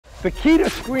The key to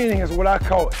screening is what I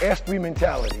call S3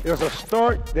 mentality. There's a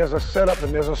start, there's a setup,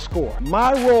 and there's a score.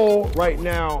 My role right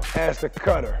now as the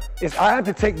cutter is I have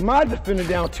to take my defender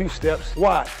down 2 steps.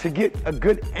 Why? To get a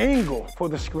good angle for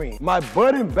the screen. My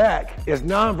butt and back is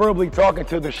non-verbally talking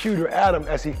to the shooter, Adam,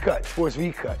 as he cuts for his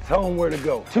V-cut. Tell him where to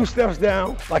go. 2 steps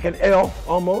down, like an L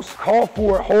almost. Call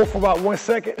for it, hold for about 1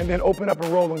 second, and then open up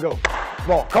and roll and go.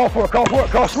 Ball. Call for it,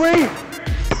 call screen.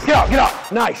 Get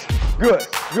out. Nice. Good.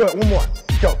 One more.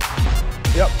 Let's go.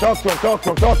 Yep, talk to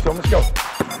him. Let's go.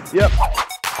 Yep.